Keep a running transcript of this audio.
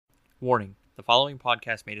Warning: the following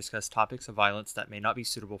podcast may discuss topics of violence that may not be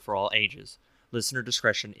suitable for all ages. Listener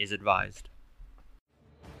discretion is advised.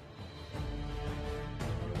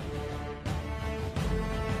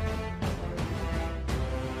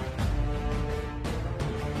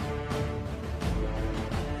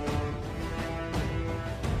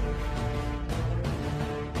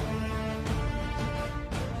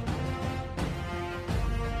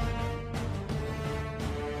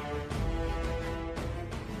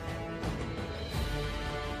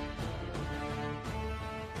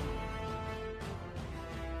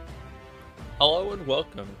 Hello and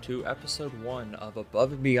welcome to episode 1 of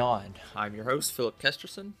Above and Beyond. I'm your host, Philip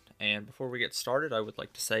Kesterson, and before we get started, I would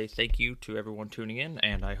like to say thank you to everyone tuning in,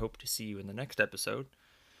 and I hope to see you in the next episode.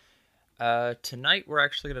 Tonight, we're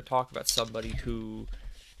actually going to talk about somebody who,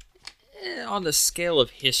 on the scale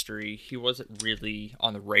of history, he wasn't really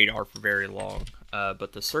on the radar for very long,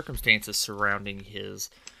 but the circumstances surrounding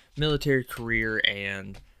his military career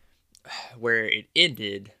and where it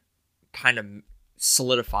ended kind of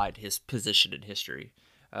solidified his position in history.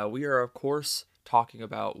 We are, of course, talking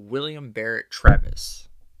about William Barret Travis.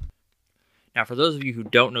 Now, for those of you who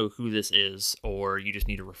don't know who this is, or you just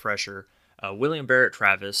need a refresher, William Barret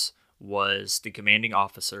Travis was the commanding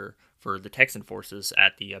officer for the Texan forces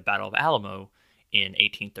at the Battle of Alamo in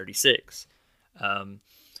 1836.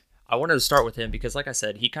 I wanted to start with him because, like I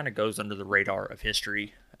said, he kind of goes under the radar of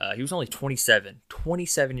history. He was only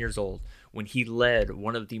 27 years old, when he led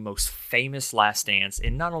one of the most famous last stands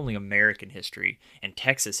in not only American history and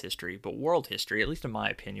Texas history, but world history, at least in my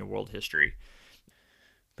opinion, world history.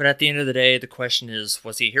 But at the end of the day, the question is,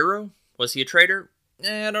 was he a hero? Was he a traitor?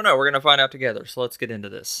 I don't know. We're going to find out together, so let's get into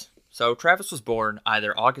this. So Travis was born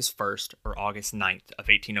either August 1st or August 9th of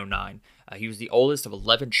 1809. He was the oldest of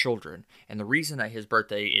 11 children, and the reason that his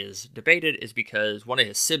birthday is debated is because one of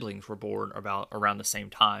his siblings were born around the same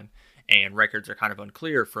time, and records are kind of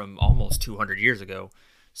unclear from almost 200 years ago,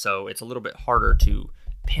 so it's a little bit harder to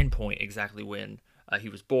pinpoint exactly when he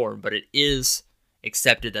was born, but it is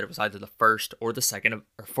accepted that it was either the 1st or the 2nd,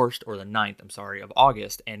 or 1st or the 9th, of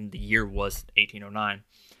August, and the year was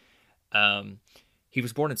 1809. He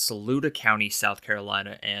was born in Saluda County, South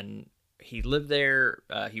Carolina, and he lived there,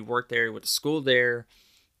 he worked there, he went to school there,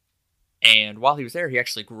 and while he was there, he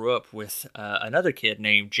actually grew up with another kid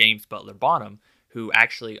named James Butler Bonham, who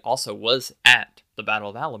actually also was at the Battle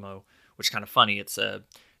of Alamo, which is kind of funny. It's a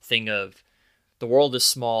thing of the world is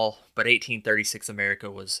small, but 1836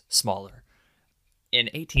 America was smaller. In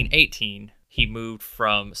 1818, he moved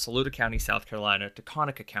from Saluda County, South Carolina, to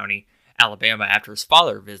Conecuh County, Alabama, after his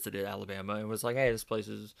father visited Alabama and was like, hey, this place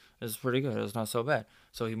is pretty good. It's not so bad.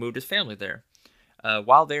 So he moved his family there.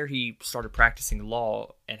 While there, he started practicing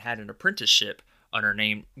law and had an apprenticeship under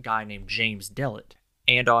a guy named James Dellett.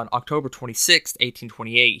 And on October 26,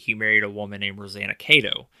 1828, he married a woman named Rosanna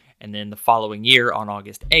Cato. And then the following year, on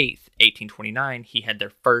August 8th, 1829, he had their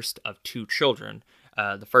first of 2 children.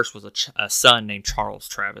 The first was a son named Charles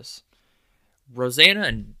Travis. Rosanna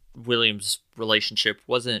and William's relationship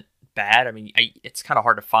wasn't bad. I mean, it's kind of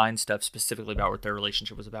hard to find stuff specifically about what their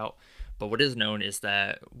relationship was about. But what is known is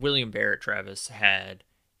that William Barret Travis had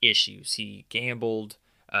issues. He gambled.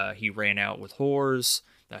 He ran out with whores.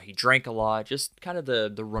 He drank a lot. Just kind of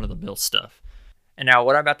the run-of-the-mill stuff. And now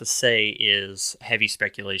what I'm about to say is heavy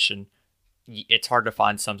speculation. It's hard to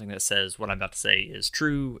find something that says what I'm about to say is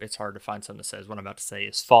true. It's hard to find something that says what I'm about to say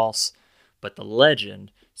is false. But the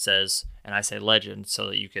legend says, and I say legend so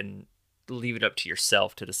that you can leave it up to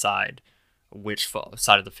yourself to decide which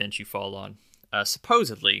side of the fence you fall on.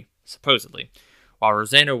 Supposedly, while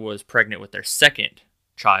Rosanna was pregnant with their second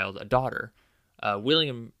child, a daughter,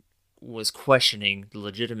 William was questioning the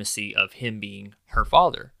legitimacy of him being her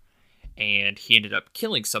father, and he ended up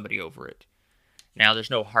killing somebody over it. Now, there's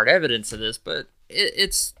no hard evidence of this, but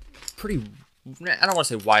it's pretty, I don't want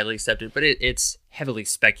to say widely accepted, but it's heavily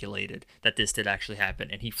speculated that this did actually happen,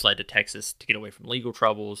 and he fled to Texas to get away from legal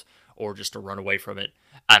troubles, or just to run away from it.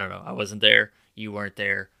 I don't know. I wasn't there. You weren't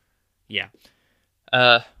there. Yeah.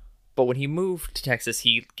 But when he moved to Texas,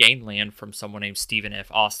 he gained land from someone named Stephen F.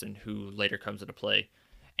 Austin, who later comes into play.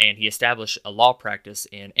 And he established a law practice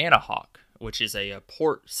in Anahuac, which is a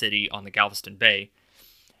port city on the Galveston Bay.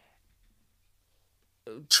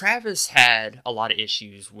 Travis had a lot of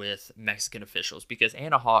issues with Mexican officials because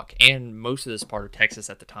Anahuac and most of this part of Texas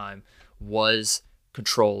at the time was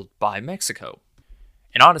controlled by Mexico.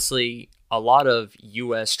 And honestly, a lot of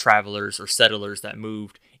U.S. travelers or settlers that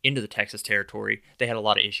moved into the Texas territory, they had a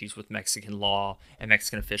lot of issues with Mexican law and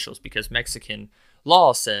Mexican officials because Mexican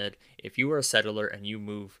law said if you were a settler and you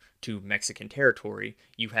moved to Mexican territory,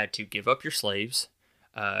 you had to give up your slaves,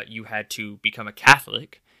 you had to become a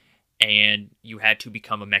Catholic, and you had to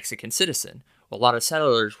become a Mexican citizen. Well, a lot of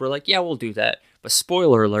settlers were like, yeah, we'll do that. But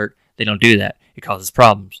spoiler alert, they don't do that. It causes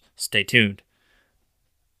problems. Stay tuned.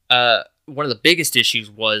 One of the biggest issues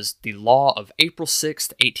was the law of April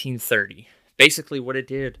 6th, 1830. Basically, what it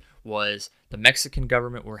did was the Mexican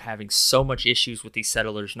government were having so much issues with these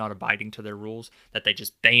settlers not abiding to their rules that they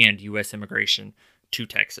just banned U.S. immigration to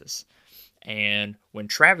Texas. And when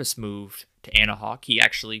Travis moved to Anahuac, he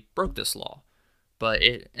actually broke this law. But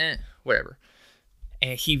whatever.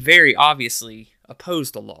 And he very obviously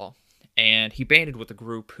opposed the law. And he banded with a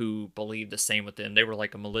group who believed the same with them. They were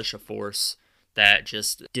like a militia force that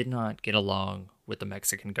just did not get along with the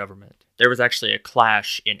Mexican government. There was actually a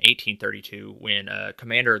clash in 1832 when a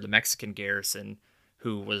commander of the Mexican garrison,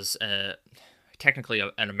 who was technically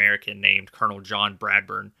an American named Colonel John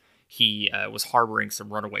Bradburn, he was harboring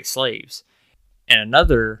some runaway slaves. And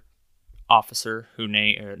another officer, whose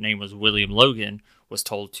name was William Logan, was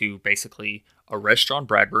told to basically arrest John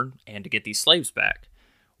Bradburn and to get these slaves back.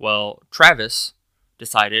 Well, Travis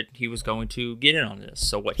decided he was going to get in on this.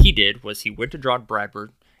 So what he did was he went to John Bradburn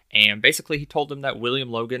and basically he told him that William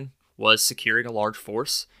Logan was securing a large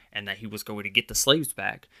force and that he was going to get the slaves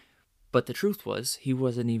back. But the truth was he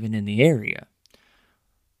wasn't even in the area.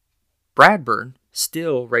 Bradburn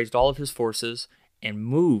still raised all of his forces and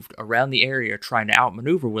moved around the area trying to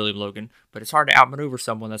outmaneuver William Logan, but it's hard to outmaneuver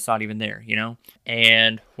someone that's not even there, you know?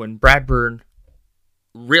 And when Bradburn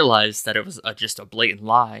realized that it was just a blatant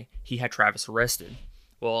lie, he had Travis arrested.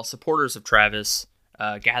 Well, supporters of Travis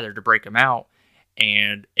gathered to break him out,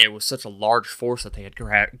 and it was such a large force that they had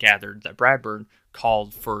gathered that Bradburn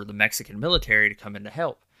called for the Mexican military to come in to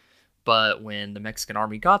help. But when the Mexican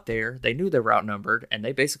army got there, they knew they were outnumbered, and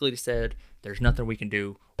they basically said, there's nothing we can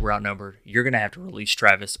do, we're outnumbered, you're going to have to release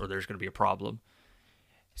Travis or there's going to be a problem.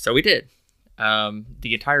 So we did.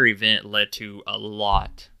 The entire event led to a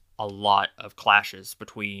lot of clashes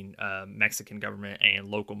between Mexican government and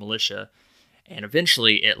local militia, and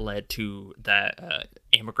eventually it led to that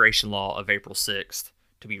immigration law of April 6th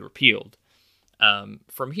to be repealed.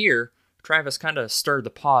 From here, Travis kind of stirred the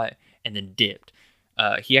pot and then dipped.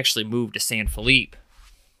 He actually moved to San Felipe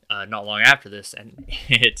not long after this, and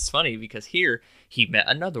it's funny because here he met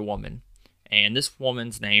another woman, and this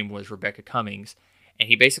woman's name was Rebecca Cummings, and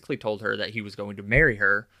he basically told her that he was going to marry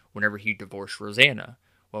her whenever he divorced Rosanna.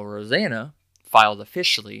 Well, Rosanna filed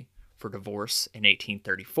officially for divorce in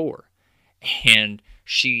 1834, and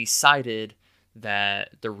she cited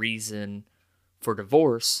that the reason for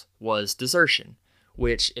divorce was desertion,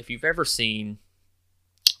 which, if you've ever seen,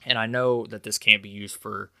 and I know that this can't be used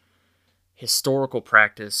for historical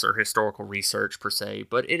practice or historical research per se,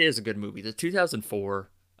 but it is a good movie. The 2004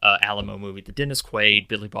 Alamo movie, the Dennis Quaid,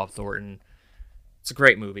 Billy Bob Thornton, it's a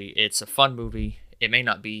great movie. It's a fun movie. It may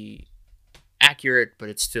not be accurate, but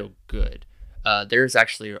it's still good. There's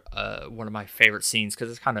actually one of my favorite scenes, because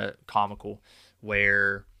it's kind of comical,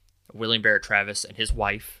 where William Barret Travis and his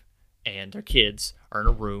wife and their kids are in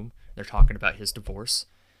a room. They're talking about his divorce.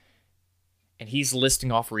 And he's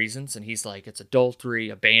listing off reasons, and he's like, it's adultery,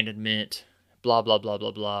 abandonment, blah, blah, blah,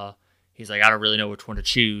 blah, blah. He's like, I don't really know which one to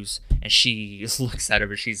choose. And she just looks at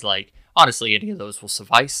him, and she's like, honestly, any of those will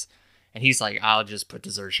suffice. And he's like, I'll just put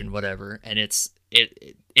desertion, whatever. And it's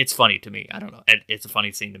funny to me. I don't know. It's a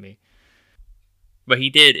funny scene to me. But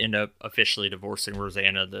he did end up officially divorcing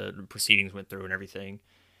Rosanna. The proceedings went through and everything.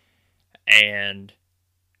 And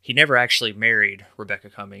he never actually married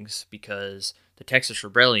Rebecca Cummings because the Texas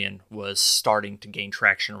Rebellion was starting to gain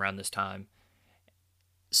traction around this time.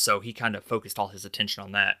 So he kind of focused all his attention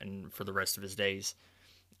on that and for the rest of his days.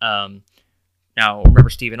 Now, remember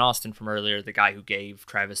Stephen Austin from earlier, the guy who gave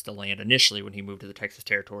Travis the land initially when he moved to the Texas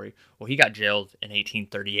Territory? Well, he got jailed in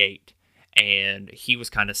 1838, and he was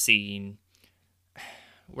kind of seen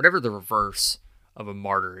whatever the reverse of a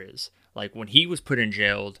martyr is. Like, when he was put in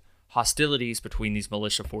jail, hostilities between these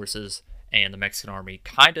militia forces and the Mexican army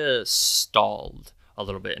kind of stalled a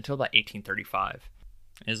little bit until about 1835.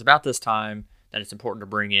 And it's about this time that it's important to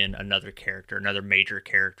bring in another character, another major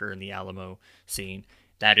character in the Alamo scene.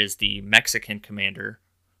 That is the Mexican commander,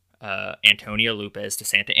 Antonio Lopez de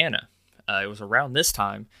Santa Anna. It was around this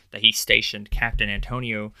time that he stationed Captain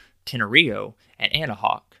Antonio Tenorio at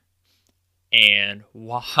Anahuac. And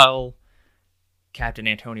while Captain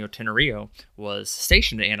Antonio Tenorio was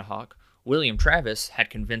stationed at Anahuac, William Travis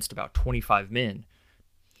had convinced about 25 men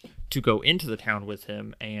to go into the town with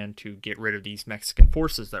him and to get rid of these Mexican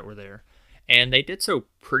forces that were there. And they did so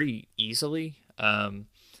pretty easily.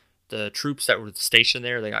 The troops that were stationed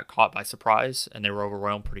there, they got caught by surprise, and they were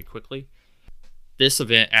overwhelmed pretty quickly. This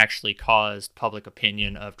event actually caused public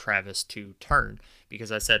opinion of Travis to turn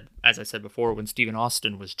because as I said before, when Stephen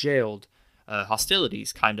Austin was jailed,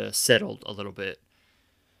 hostilities kind of settled a little bit.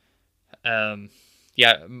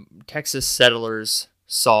 Texas settlers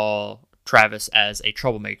saw Travis as a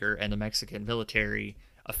troublemaker, and the Mexican military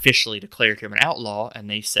officially declared him an outlaw, and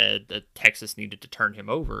they said that Texas needed to turn him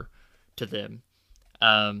over to them.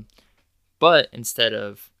 But instead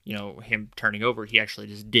of him turning over, he actually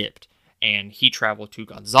just dipped, and he traveled to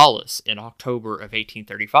Gonzales in October of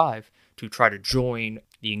 1835 to try to join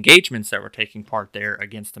the engagements that were taking part there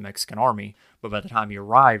against the Mexican army. But by the time he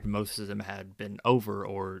arrived, most of them had been over,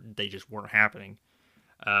 or they just weren't happening.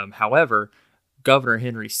 However, Governor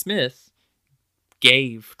Henry Smith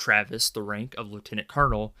gave Travis the rank of lieutenant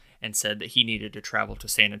colonel and said that he needed to travel to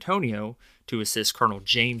San Antonio to assist Colonel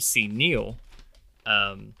James C. Neal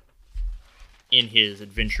in his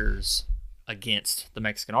adventures against the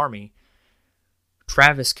Mexican army.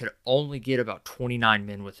 Travis could only get about 29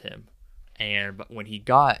 men with him, and when he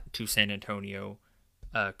got to San Antonio,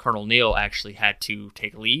 Colonel Neal actually had to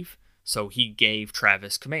take leave, so he gave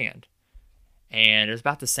Travis command. And it was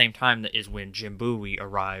about the same time that is when Jim Bowie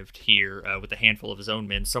arrived here with a handful of his own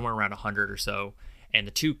men, somewhere around 100 or so, and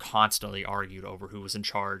the two constantly argued over who was in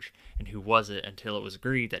charge and who wasn't until it was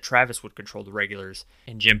agreed that Travis would control the regulars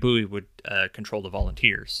and Jim Bowie would control the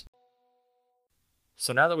volunteers.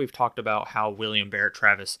 So now that we've talked about how William Barret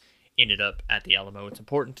Travis ended up at the Alamo, it's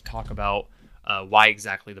important to talk about why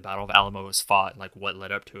exactly the Battle of Alamo was fought, like what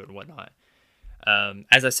led up to it and whatnot.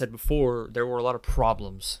 As I said before, there were a lot of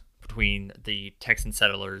problems between the Texan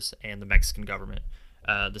settlers and the Mexican government.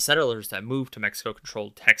 The settlers that moved to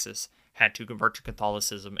Mexico-controlled Texas had to convert to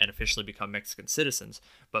Catholicism and officially become Mexican citizens,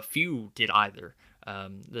 but few did either.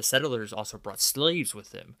 The settlers also brought slaves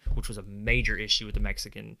with them, which was a major issue with the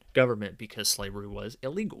Mexican government because slavery was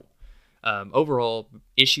illegal. Overall,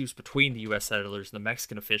 issues between the U.S. settlers and the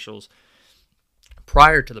Mexican officials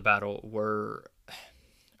prior to the battle were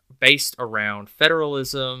based around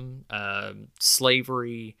federalism,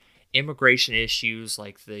 slavery, immigration issues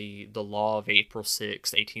like the law of April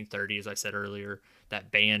 6, 1830, as I said earlier, that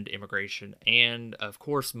banned immigration, and of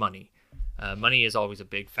course money. Money is always a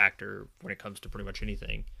big factor when it comes to pretty much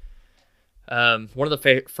anything. One of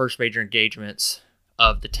the first major engagements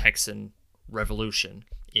of the Texan Revolution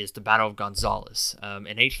is the Battle of Gonzales. In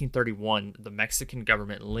 1831, the Mexican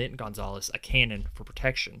government lent Gonzales a cannon for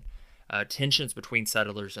protection. Tensions between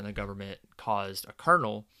settlers and the government caused a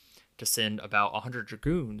colonel to send about 100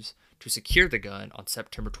 dragoons to secure the gun on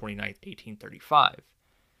September 29, 1835.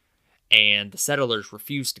 And the settlers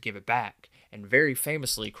refused to give it back and very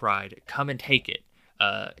famously cried, "Come and take it."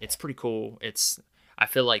 It's pretty cool. I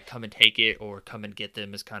feel like "come and take it" or "come and get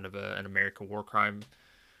them" is kind of an American war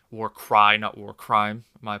cry, not war crime.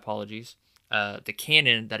 My apologies. The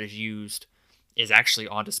cannon that is used is actually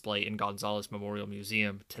on display in Gonzales Memorial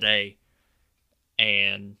Museum today.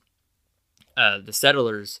 And the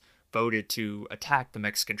settlers voted to attack the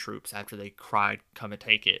Mexican troops after they cried, "Come and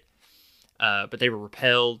take it." But they were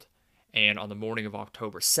repelled, and on the morning of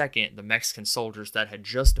October 2nd, the Mexican soldiers that had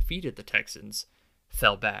just defeated the Texans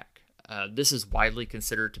fell back. This is widely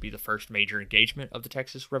considered to be the first major engagement of the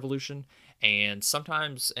Texas Revolution, and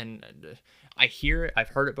sometimes, and I've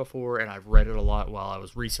heard it before, and I've read it a lot while I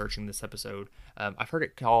was researching this episode, I've heard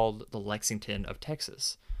it called the Lexington of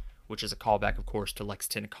Texas, which is a callback, of course, to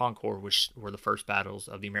Lexington and Concord, which were the first battles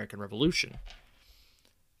of the American Revolution.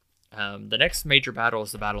 The next major battle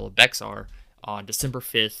is the Battle of Bexar on December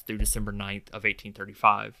 5th through December 9th of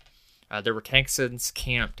 1835. There were Texans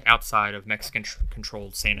camped outside of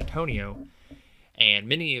Mexican-controlled San Antonio, and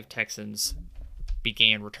many of Texans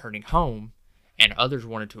began returning home, and others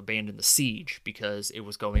wanted to abandon the siege because it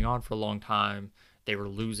was going on for a long time. They were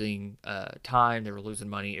losing time, they were losing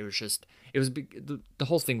money. The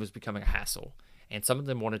whole thing was becoming a hassle, and some of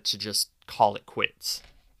them wanted to just call it quits.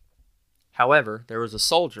 However, there was a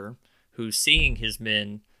soldier who, seeing his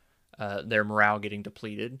men, their morale getting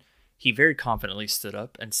depleted, he very confidently stood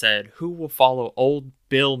up and said, "Who will follow old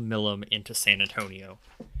Bill Millam into San Antonio?"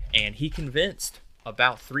 And he convinced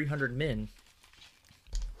about 300 men,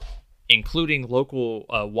 including local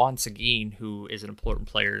Juan Seguin, who is an important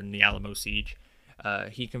player in the Alamo siege.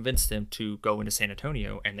 He convinced them to go into San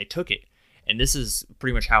Antonio, and they took it. And this is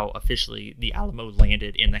pretty much how officially the Alamo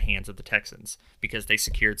landed in the hands of the Texans, because they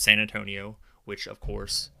secured San Antonio, which of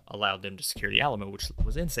course allowed them to secure the Alamo, which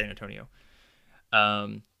was in San Antonio.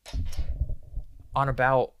 On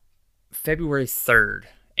about February 3rd,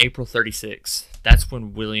 April 36th, that's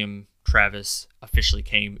when William Travis officially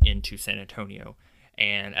came into San Antonio.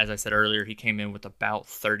 And as I said earlier, he came in with about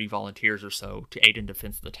 30 volunteers or so to aid in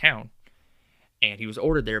defense of the town. and he was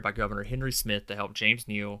ordered there by Governor Henry Smith to help James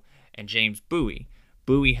Neal and James Bowie.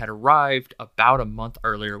 Bowie had arrived about a month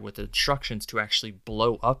earlier with instructions to actually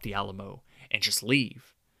blow up the Alamo and just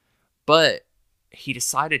leave. But he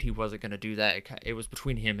decided he wasn't going to do that. It was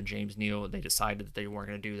between him and James Neal. They decided that they weren't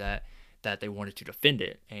going to do that, that they wanted to defend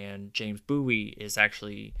it. And James Bowie is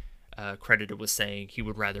actually credited with saying he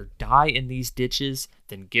would rather die in these ditches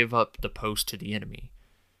than give up the post to the enemy.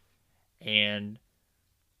 And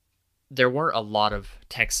there weren't a lot of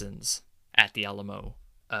Texans at the Alamo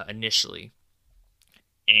initially.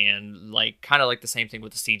 And kind of like the same thing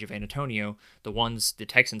with the siege of Antonio, the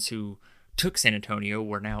Texans who took San Antonio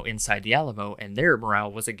were now inside the Alamo, and their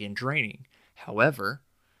morale was again draining. However,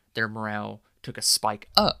 their morale took a spike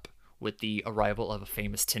up with the arrival of a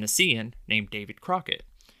famous Tennessean named David Crockett.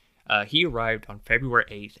 He arrived on February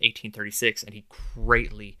 8th, 1836, and he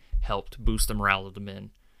greatly helped boost the morale of the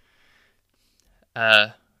men.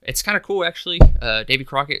 It's kind of cool, actually. Davy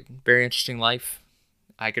Crockett, very interesting life.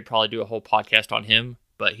 I could probably do a whole podcast on him,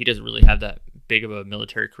 but he doesn't really have that big of a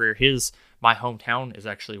military career. My hometown is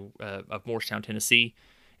actually of Morristown, Tennessee,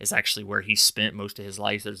 is actually where he spent most of his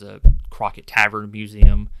life. There's a Crockett Tavern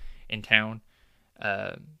Museum in town.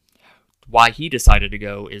 Why he decided to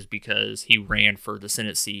go is because he ran for the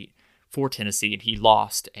Senate seat for Tennessee, and he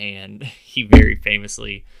lost, and he very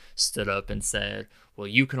famously stood up and said, well,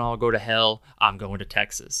 you can all go to hell, I'm going to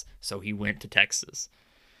Texas. So he went to Texas.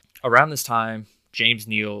 Around this time, James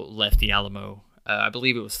Neal left the Alamo. I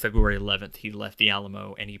believe it was February 11th he left the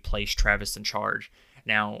Alamo, and he placed Travis in charge.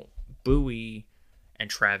 Now, Bowie and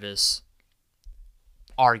Travis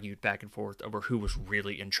argued back and forth over who was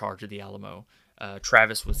really in charge of the Alamo.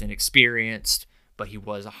 Travis was inexperienced, but he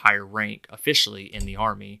was a higher rank officially in the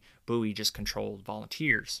Army. Bowie just controlled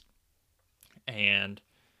volunteers. And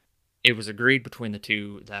it was agreed between the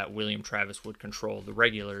two that William Travis would control the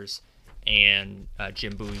regulars and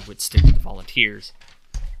Jim Bowie would stick with the volunteers.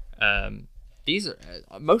 These are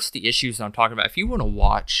most of the issues that I'm talking about. If you want to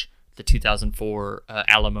watch the 2004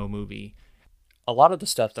 Alamo movie, a lot of the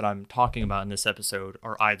stuff that I'm talking about in this episode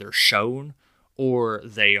are either shown or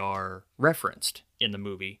they are referenced in the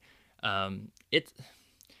movie.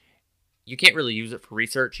 You can't really use it for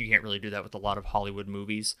research. You can't really do that with a lot of Hollywood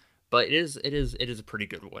movies, but it is a pretty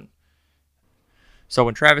good one. So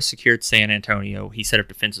when Travis secured San Antonio, he set up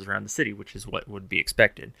defenses around the city, which is what would be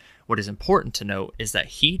expected. What is important to note is that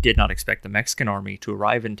he did not expect the Mexican army to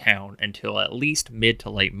arrive in town until at least mid to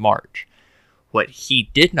late March. What he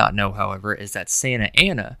did not know, however, is that Santa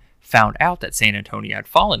Anna found out that San Antonio had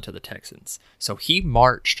fallen to the Texans. So he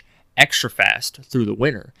marched extra fast through the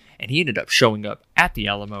winter, and he ended up showing up at the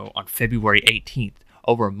Alamo on February 18th,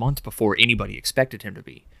 over a month before anybody expected him to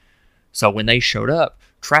be. So when they showed up,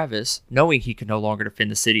 Travis, knowing he could no longer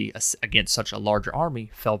defend the city against such a larger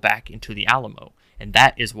army, fell back into the Alamo, and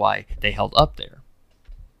that is why they held up there.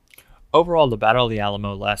 Overall, the Battle of the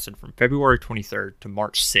Alamo lasted from February 23rd to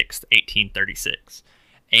March 6th, 1836.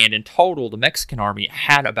 And in total, the Mexican army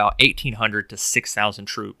had about 1,800 to 6,000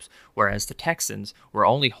 troops, whereas the Texans were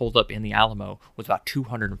only holed up in the Alamo with about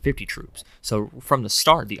 250 troops. So from the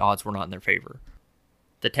start, the odds were not in their favor.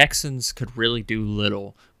 The Texans could really do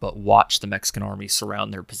little but watch the Mexican army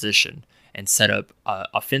surround their position and set up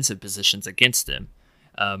offensive positions against them.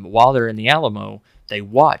 While they're in the Alamo, they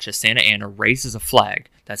watch as Santa Anna raises a flag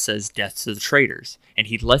that says death to the traitors, and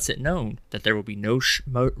he lets it known that there will be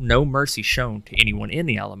no mercy shown to anyone in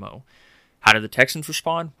the Alamo. How did the Texans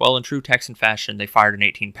respond? Well, in true Texan fashion, they fired an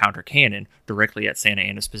 18-pounder cannon directly at Santa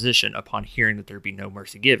Anna's position upon hearing that there would be no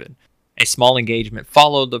mercy given. A small engagement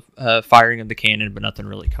followed the firing of the cannon, but nothing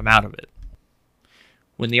really come out of it.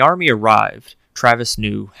 When the army arrived, Travis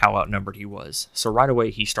knew how outnumbered he was, so right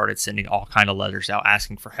away he started sending all kind of letters out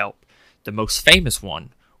asking for help. The most famous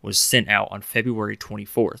one was sent out on February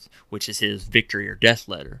 24th, which is his victory or death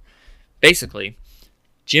letter. Basically,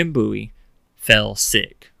 Jim Bowie fell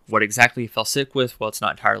sick. What exactly he fell sick with, well, it's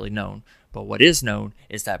not entirely known, but what is known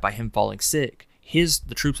is that by him falling sick,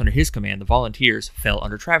 the troops under his command, the volunteers, fell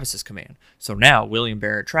under Travis's command. So now William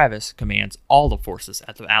Barret Travis commands all the forces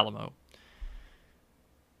at the Alamo.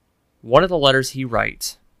 One of the letters he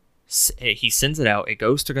writes, he sends it out. It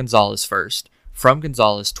goes to Gonzalez first. From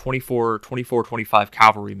Gonzalez, 25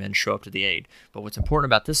 cavalrymen show up to the aid. But what's important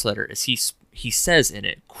about this letter is he says in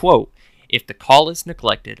it, quote, "If the call is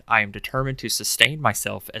neglected, I am determined to sustain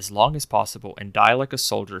myself as long as possible and die like a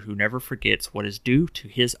soldier who never forgets what is due to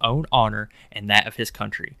his own honor and that of his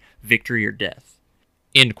country, victory or death."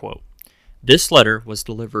 End quote. This letter was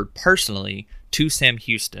delivered personally to Sam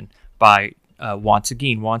Houston by Once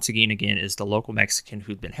again is the local Mexican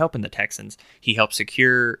who'd been helping the Texans. He helped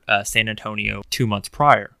secure San Antonio 2 months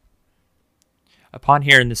prior. Upon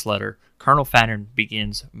hearing this letter, Colonel Fannin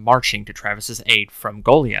begins marching to Travis's aid from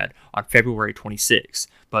Goliad on February 26,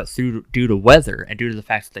 but due to weather and due to the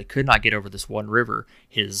fact that they could not get over this one river,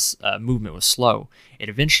 his movement was slow. It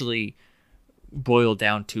eventually boiled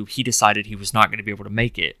down to he decided he was not going to be able to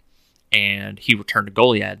make it, and he returned to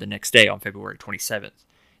Goliad the next day on February 27th.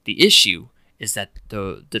 The issue is that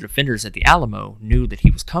the defenders at the Alamo knew that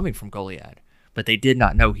he was coming from Goliad, but they did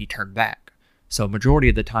not know he turned back. So majority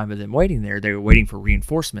of the time of them waiting there, they were waiting for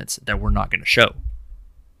reinforcements that were not going to show.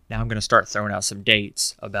 Now I'm going to start throwing out some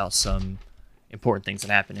dates about some important things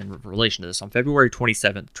that happened in relation to this. On February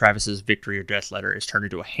 27th, Travis's victory or death letter is turned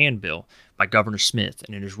into a handbill by Governor Smith,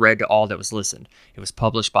 and it is read to all that was listened. It was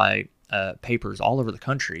published by papers all over the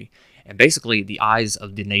country, and basically the eyes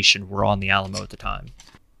of the nation were on the Alamo at the time.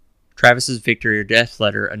 Travis's victory or death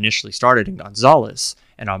letter initially started in Gonzales,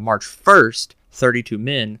 and on March 1st, 32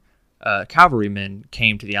 men, cavalrymen,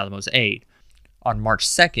 came to the Alamo's aid. On March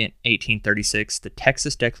 2nd, 1836, the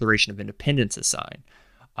Texas Declaration of Independence is signed.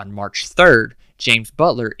 On March 3rd, James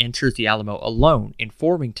Butler enters the Alamo alone,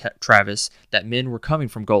 informing Travis that men were coming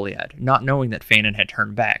from Goliad, not knowing that Fannin had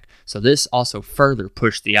turned back. So this also further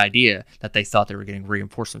pushed the idea that they thought they were getting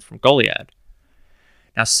reinforcements from Goliad.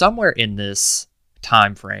 Now, somewhere in this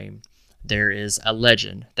time frame, there is a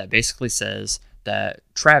legend that basically says that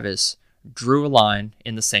Travis drew a line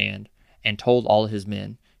in the sand and told all of his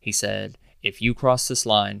men, he said, if you cross this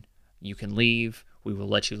line, you can leave. We will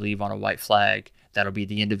let you leave on a white flag. That'll be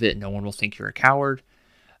the end of it. No one will think you're a coward.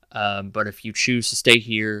 But if you choose to stay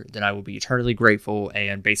here, then I will be eternally grateful,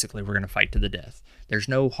 and basically we're going to fight to the death. There's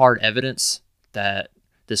no hard evidence that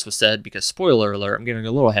this was said because, spoiler alert, I'm getting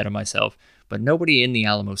a little ahead of myself, but nobody in the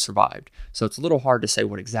Alamo survived. So it's a little hard to say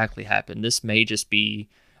what exactly happened. This may just be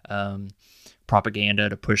propaganda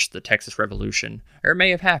to push the Texas Revolution, or it may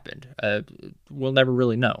have happened. We'll never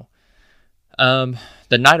really know.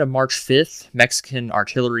 The night of March 5th, Mexican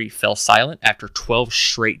artillery fell silent after 12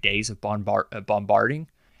 straight days of bombarding,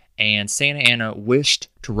 and Santa Anna wished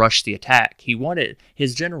to rush the attack.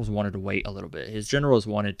 His generals wanted to wait a little bit. His generals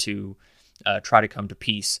wanted to try to come to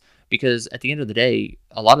peace, because at the end of the day,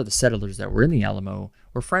 a lot of the settlers that were in the Alamo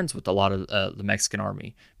were friends with a lot of the Mexican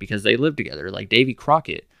army because they lived together. Like Davy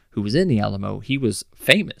Crockett, who was in the Alamo, he was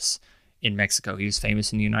famous in Mexico. He was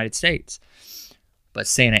famous in the United States. But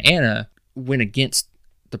Santa Anna went against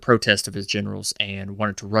the protest of his generals and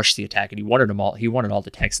wanted to rush the attack, and he wanted all the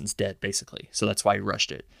Texans dead, basically. So that's why he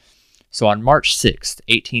rushed it. So on March 6th,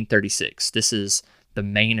 1836, this is the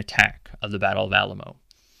main attack of the Battle of Alamo.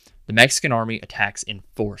 The Mexican army attacks in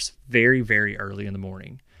force very, very early in the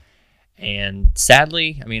morning. And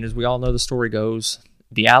sadly, I mean, as we all know the story goes,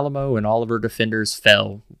 the Alamo and all of her defenders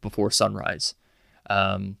fell before sunrise.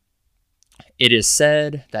 It is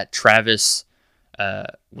said that Travis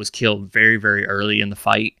was killed very, very early in the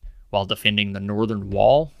fight while defending the northern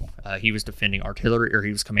wall. He was defending artillery, or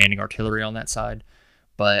he was commanding artillery on that side.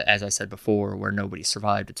 But as I said before, where nobody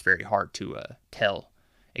survived, it's very hard to tell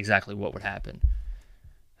exactly what would happen.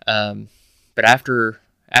 But after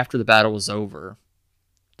the battle was over,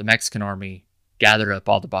 the Mexican army gathered up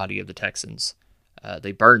all the body of the Texans.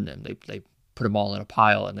 They burned them. They put them all in a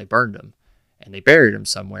pile and they burned them, and they buried them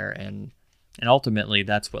somewhere. And ultimately,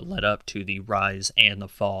 that's what led up to the rise and the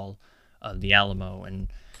fall of the Alamo. And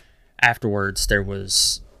afterwards,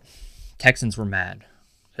 Texans were mad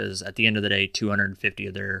because at the end of the day, 250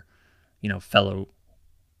 of their, fellow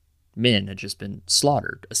men had just been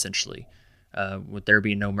slaughtered, essentially. With there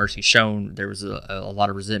being no mercy shown, there was a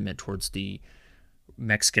lot of resentment towards the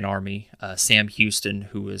Mexican army. Sam Houston,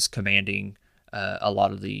 who was commanding a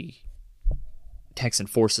lot of the Texan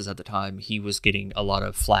forces at the time, he was getting a lot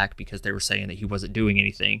of flack because they were saying that he wasn't doing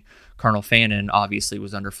anything. Colonel Fannin obviously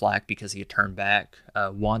was under flack because he had turned back.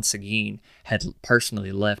 Juan Seguin had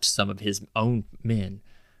personally left some of his own men,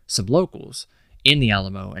 some locals, in the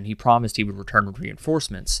Alamo, and he promised he would return with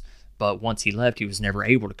reinforcements. But once he left, he was never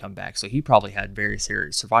able to come back, so he probably had very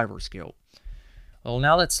serious survivor's guilt. Well,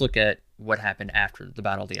 now let's look at what happened after the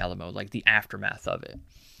Battle of the Alamo, like the aftermath of it.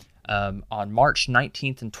 On March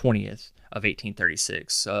 19th and 20th of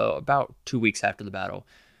 1836, so about 2 weeks after the Battle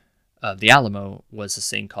of the Alamo, was this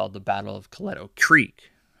thing called the Battle of Coleto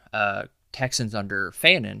Creek. Texans under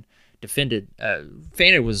Fannin defended.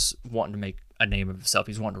 Fannin was wanting to make a name of himself.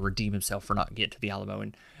 He's wanting to redeem himself for not getting to the Alamo.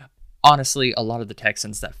 And honestly, a lot of the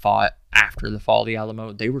Texans that fought after the fall of the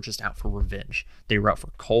Alamo, they were just out for revenge. They were out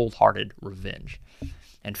for cold-hearted revenge.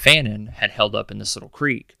 And Fannin had held up in this little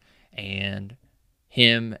creek, and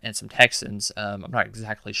him and some Texans, I'm not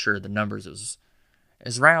exactly sure the numbers, it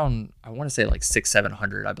was around, I want to say like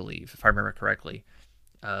 600-700, I believe, if I remember correctly.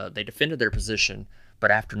 They defended their position,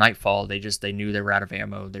 But after nightfall, they knew they were out of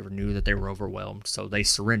ammo. They knew that they were overwhelmed, so they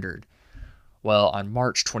surrendered. Well, on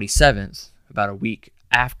March 27th, about a week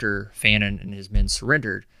after Fannin and his men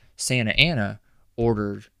surrendered, Santa Anna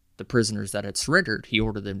ordered the prisoners that had surrendered, he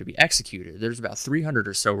ordered them to be executed. There's about 300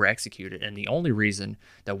 or so were executed, and the only reason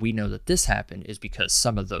that we know that this happened is because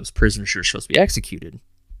some of those prisoners who were supposed to be executed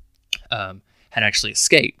had actually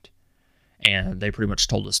escaped, and they pretty much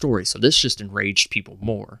told the story. So this just enraged people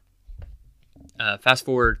more. Fast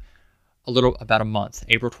forward about a month,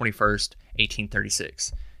 April 21st,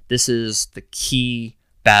 1836. This is the key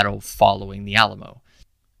battle following the Alamo,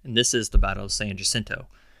 and this is the Battle of San Jacinto.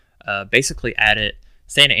 Basically, at it,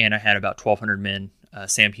 Santa Anna had about 1,200 men.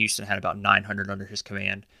 Sam Houston had about 900 under his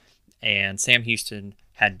command, and Sam Houston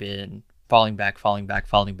had been falling back,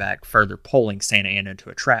 further pulling Santa Anna into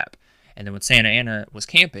a trap. And then when Santa Anna was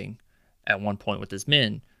camping at one point with his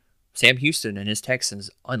men, Sam Houston and his Texans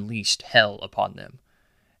unleashed hell upon them,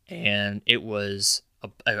 and it was a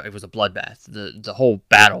bloodbath. The whole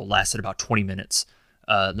battle lasted about 20 minutes.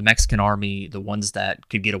 The Mexican army, the ones that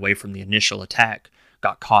could get away from the initial attack,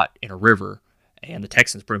 got caught in a river, and the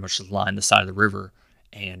Texans pretty much just lined the side of the river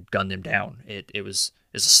and gunned them down. It was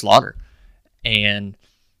a slaughter. And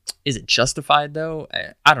is it justified, though?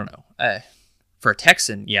 I don't know. For a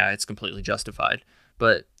Texan, yeah, it's completely justified.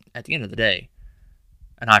 But at the end of the day,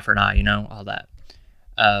 an eye for an eye, all that.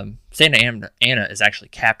 Santa Anna is actually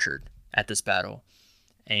captured at this battle.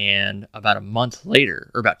 And about 2 months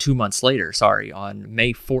later, on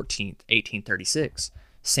May 14th, 1836,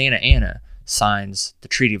 Santa Anna signs the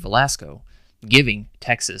Treaty of Velasco,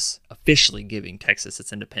 officially giving Texas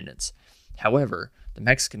its independence. However, the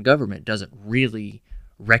Mexican government doesn't really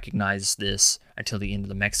recognize this until the end of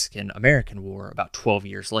the Mexican-American War, about 12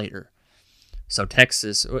 years later. So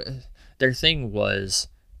Texas, their thing was,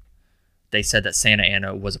 they said that Santa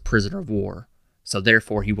Anna was a prisoner of war, so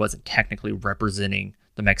therefore he wasn't technically representing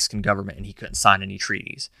the Mexican government and he couldn't sign any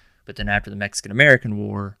treaties. But then after the Mexican-American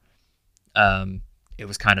War, it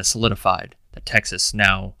was kind of solidified that Texas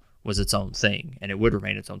now was its own thing, and it would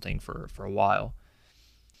remain its own thing for a while.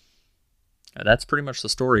 That's pretty much the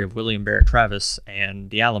story of William Barret Travis and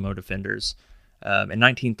the Alamo defenders. In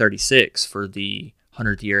 1936, for the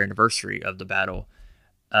 100th year anniversary of the battle,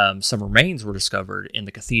 some remains were discovered in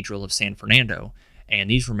the Cathedral of San Fernando, and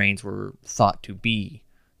these remains were thought to be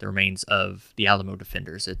the remains of the Alamo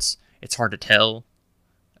defenders. It's hard to tell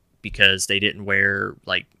because they didn't wear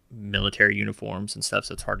military uniforms and stuff,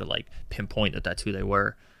 so it's hard to pinpoint that that's who they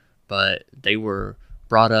were. But they were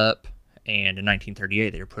brought up, and in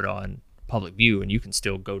 1938 they were put on public view, and you can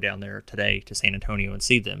still go down there today to San Antonio and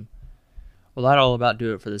see them. Well, that'll about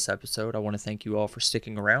do it for this episode. I want to thank you all for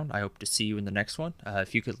sticking around. I hope to see you in the next one.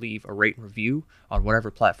 If you could leave a rate and review on whatever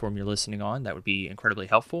platform you're listening on, that would be incredibly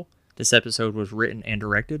helpful. This episode was written and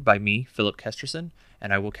directed by me, Philip Kesterson,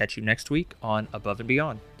 and I will catch you next week on Above and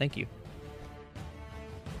Beyond. Thank you.